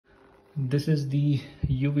This is the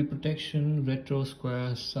UV protection retro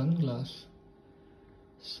square sunglass.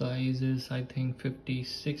 Size is I think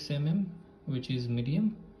 56 mm, which is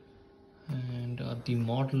medium, and the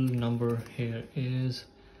model number here is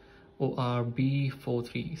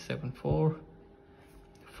RB4374.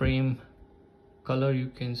 Frame color you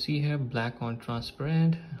can see here, black on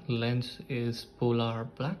transparent. Lens is polar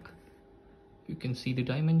black. You can see the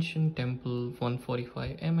dimension, temple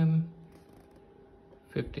 145 mm,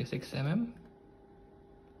 56 mm.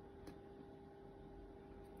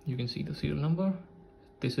 You can see the serial number.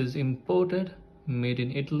 This is imported, made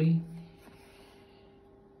in Italy.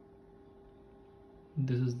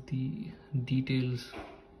 This is the details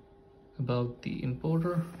about the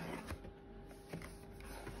importer.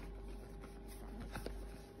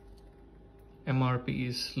 MRP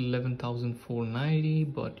is 11,490,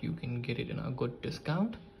 but you can get it in a good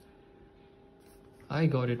discount. I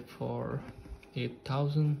got it for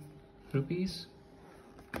 8,000 rupees,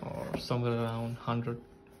 or somewhere around 100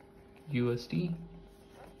 USD.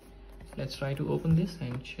 Let's try to open this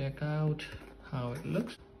and check out how it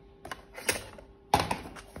looks.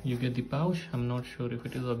 You get the pouch. I'm not sure if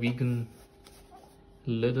it is a vegan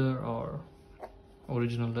leather or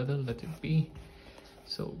original leather, let it be.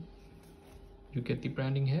 So you get the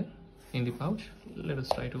branding here in the pouch. Let us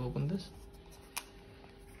try to open this.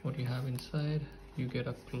 What you have inside, you get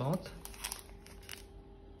a cloth,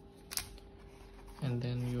 and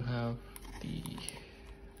then you have the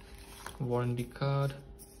warranty card,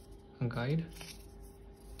 a guide,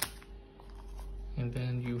 and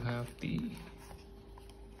then you have the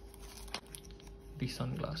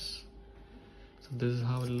sunglass. So this is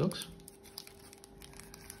how it looks.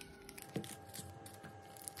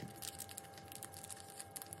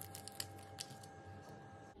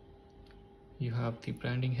 You have the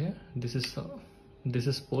branding here. This is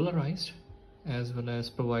polarized, as well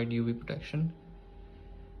as provide UV protection.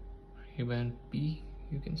 Ray-Ban P,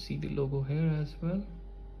 you can see the logo here as well.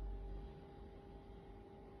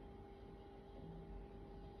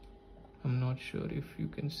 I'm not sure if you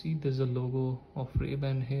can see, there's a logo of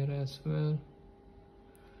Ray-Ban here as well,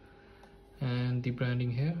 and the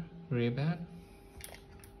branding here, Ray-Ban.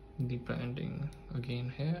 The branding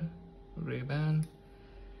again here, Ray-Ban.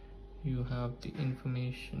 You have the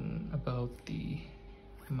information about the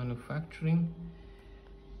manufacturing,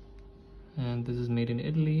 and this is made in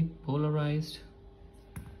Italy, polarized,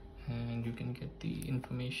 and you can get the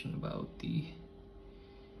information about the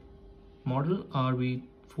model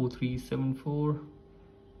RB4374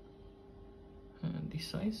 and the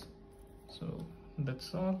size. So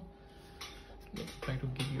that's all. Let's try to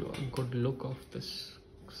give you a good look of this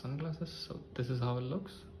sunglasses. So this is how it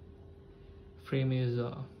looks. Frame is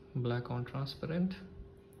black on transparent,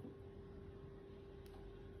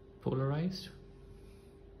 polarized,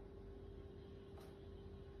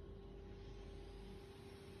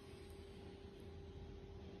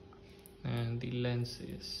 and the lens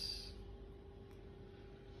is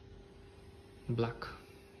black.